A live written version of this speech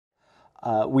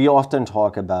We often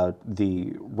talk about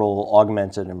the role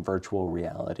augmented and virtual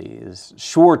reality is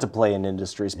sure to play in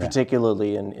industries,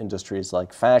 particularly in industries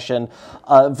like fashion.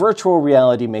 Virtual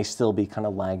reality may still be kind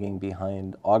of lagging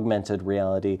behind augmented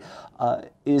reality.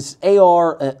 Is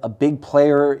AR a big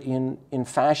player in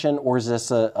fashion, or is this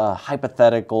a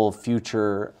hypothetical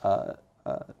future?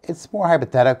 It's more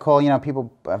hypothetical. You know,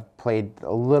 people have played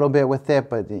a little bit with it,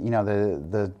 but you know,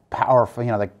 the powerful,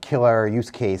 the killer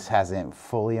use case hasn't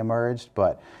fully emerged.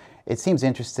 But it seems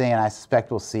interesting, and I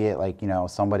suspect we'll see it. Like,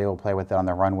 somebody will play with it on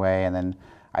the runway, and then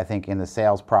I think in the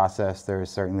sales process, there's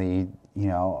certainly a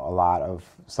lot of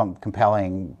some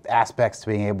compelling aspects to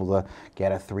being able to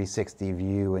get a 360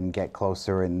 view and get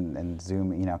closer and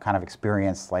zoom, kind of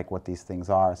experience like what these things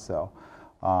are. So.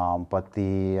 But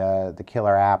the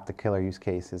killer app, the killer use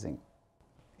case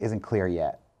isn't clear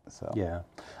yet. So yeah.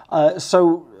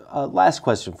 Last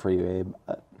question for you, Abe.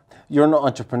 You're an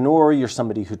entrepreneur. You're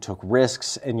somebody who took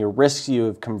risks, and your risks you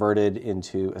have converted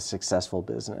into a successful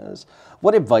business.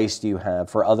 What advice do you have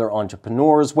for other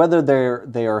entrepreneurs, whether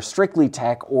they are strictly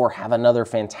tech or have another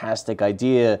fantastic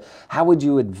idea? How would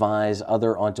you advise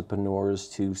other entrepreneurs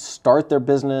to start their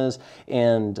business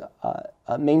and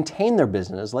maintain their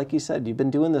business? Like you said, you've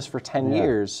been doing this for 10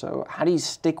 years, so how do you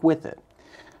stick with it?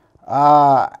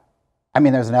 I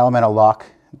mean, there's an element of luck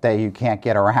that you can't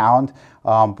get around,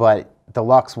 but the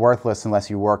luck's worthless unless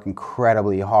you work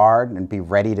incredibly hard and be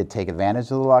ready to take advantage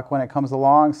of the luck when it comes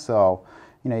along. So,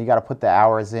 you got to put the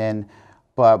hours in.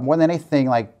 But more than anything,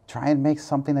 like, try and make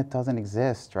something that doesn't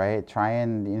exist, right? Try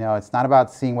and, it's not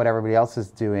about seeing what everybody else is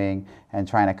doing and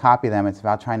trying to copy them. It's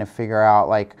about trying to figure out,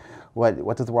 like,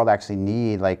 what does the world actually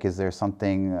need? Like, is there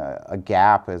something, a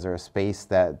gap? Is there a space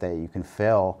that you can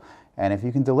fill? And if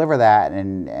you can deliver that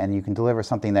and you can deliver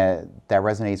something that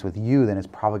resonates with you, then it's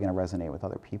probably going to resonate with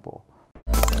other people.